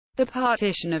The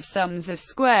partition of sums of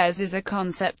squares is a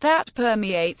concept that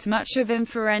permeates much of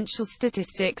inferential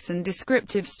statistics and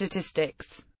descriptive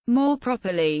statistics. More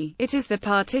properly, it is the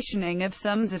partitioning of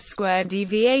sums of square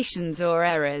deviations or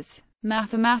errors.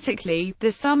 Mathematically,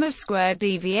 the sum of square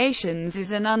deviations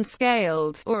is an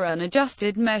unscaled, or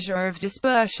unadjusted measure of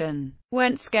dispersion.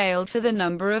 When scaled for the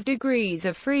number of degrees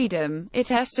of freedom,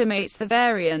 it estimates the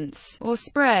variance, or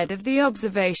spread of the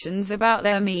observations about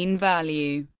their mean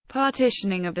value.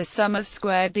 Partitioning of the sum of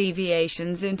square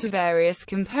deviations into various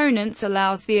components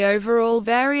allows the overall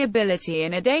variability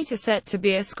in a dataset to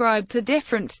be ascribed to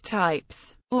different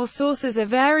types, or sources of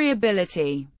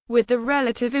variability, with the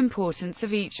relative importance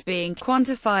of each being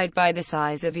quantified by the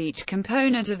size of each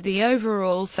component of the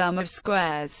overall sum of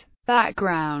squares.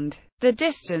 Background: the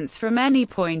distance from any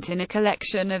point in a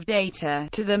collection of data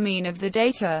to the mean of the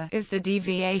data is the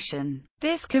deviation.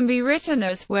 This can be written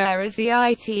as where is the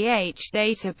ith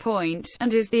data point,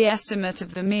 and is the estimate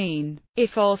of the mean.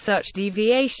 If all such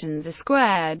deviations are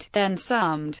squared, then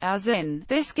summed, as in,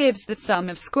 this gives the sum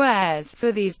of squares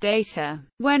for these data.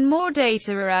 When more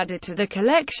data are added to the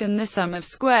collection, the sum of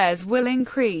squares will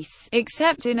increase,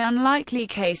 except in unlikely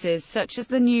cases such as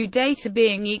the new data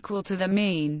being equal to the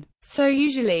mean. So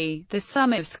usually, the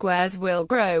sum of squares will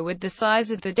grow with the size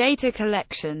of the data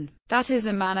collection. That is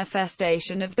a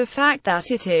manifestation of the fact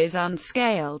that it is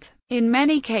unscaled. In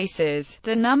many cases,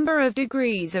 the number of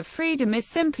degrees of freedom is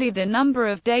simply the number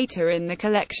of data in the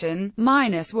collection,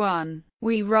 minus 1.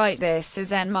 We write this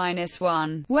as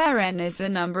n-1, where n is the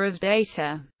number of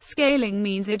data. Scaling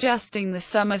means adjusting the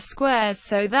sum of squares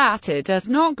so that it does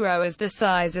not grow as the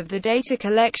size of the data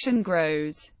collection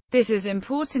grows. This is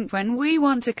important when we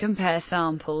want to compare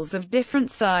samples of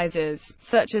different sizes,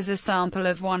 such as a sample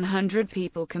of 100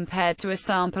 people compared to a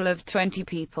sample of 20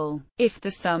 people. If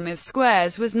the sum of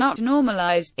squares was not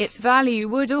normalized, its value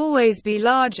would always be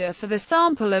larger for the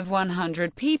sample of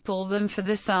 100 people than for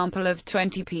the sample of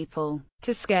 20 people.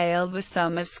 To scale the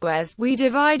sum of squares, we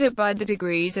divide it by the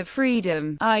degrees of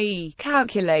freedom, i.e.,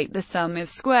 calculate the sum of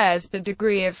squares per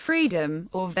degree of freedom,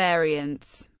 or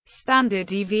variance. Standard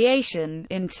deviation,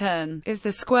 in turn, is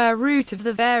the square root of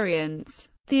the variance.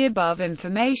 The above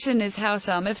information is how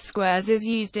sum of squares is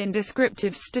used in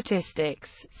descriptive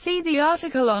statistics. See the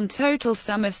article on total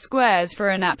sum of squares for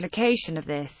an application of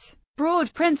this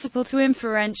broad principle to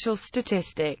inferential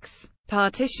statistics.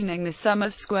 Partitioning the sum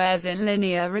of squares in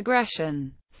linear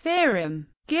regression. Theorem: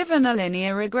 given a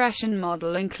linear regression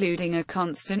model including a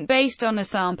constant based on a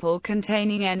sample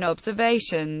containing n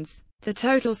observations, the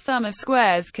total sum of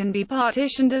squares can be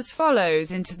partitioned as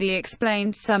follows into the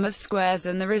explained sum of squares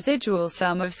and the residual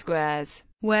sum of squares,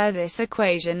 where this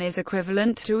equation is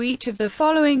equivalent to each of the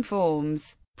following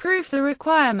forms. Prove the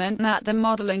requirement that the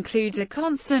model includes a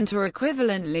constant, or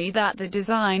equivalently that the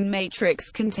design matrix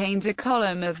contains a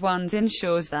column of ones,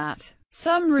 ensures that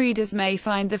some readers may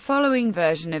find the following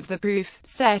version of the proof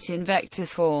set in vector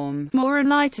form more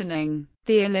enlightening.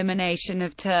 The elimination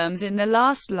of terms in the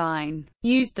last line.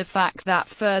 Used the fact that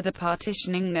further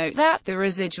partitioning. Note that the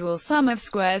residual sum of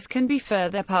squares can be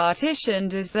further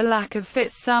partitioned as the lack of fit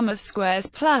sum of squares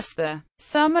plus the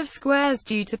sum of squares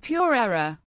due to pure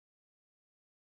error.